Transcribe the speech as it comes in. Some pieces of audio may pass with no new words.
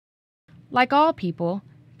Like all people,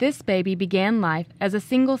 this baby began life as a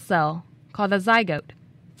single cell, called a zygote,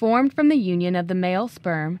 formed from the union of the male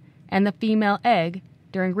sperm and the female egg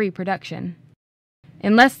during reproduction.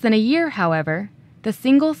 In less than a year, however, the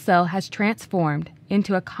single cell has transformed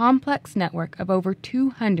into a complex network of over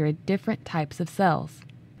 200 different types of cells.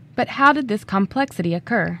 But how did this complexity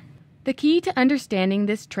occur? The key to understanding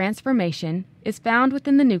this transformation is found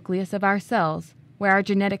within the nucleus of our cells, where our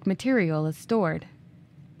genetic material is stored.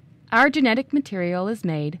 Our genetic material is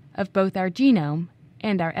made of both our genome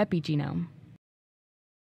and our epigenome.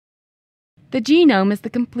 The genome is the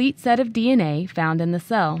complete set of DNA found in the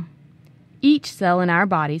cell. Each cell in our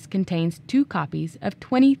bodies contains 2 copies of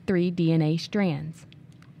 23 DNA strands,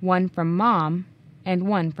 one from mom and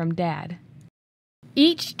one from dad.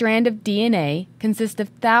 Each strand of DNA consists of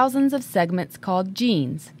thousands of segments called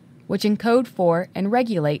genes, which encode for and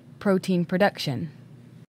regulate protein production.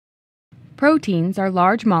 Proteins are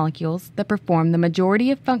large molecules that perform the majority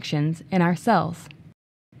of functions in our cells.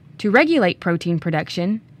 To regulate protein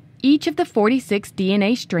production, each of the 46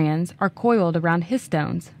 DNA strands are coiled around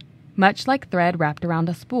histones, much like thread wrapped around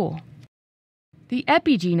a spool. The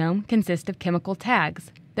epigenome consists of chemical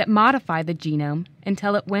tags that modify the genome and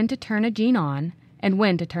tell it when to turn a gene on and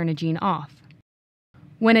when to turn a gene off.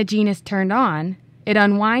 When a gene is turned on, it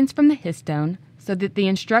unwinds from the histone so that the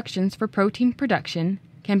instructions for protein production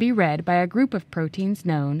can be read by a group of proteins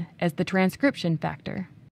known as the transcription factor.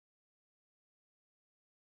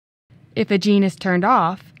 If a gene is turned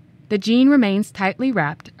off, the gene remains tightly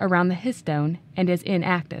wrapped around the histone and is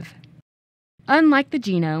inactive. Unlike the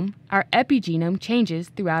genome, our epigenome changes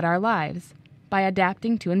throughout our lives by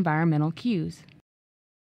adapting to environmental cues.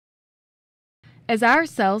 As our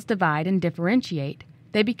cells divide and differentiate,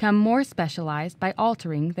 they become more specialized by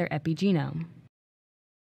altering their epigenome.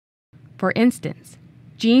 For instance,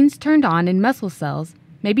 genes turned on in muscle cells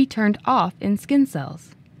may be turned off in skin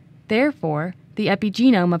cells. Therefore, the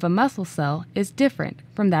epigenome of a muscle cell is different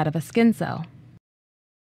from that of a skin cell.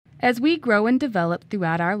 As we grow and develop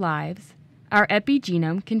throughout our lives, our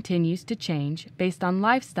epigenome continues to change based on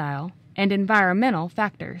lifestyle and environmental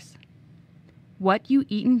factors. What you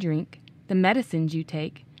eat and drink, the medicines you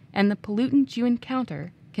take, and the pollutants you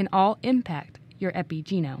encounter can all impact your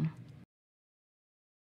epigenome.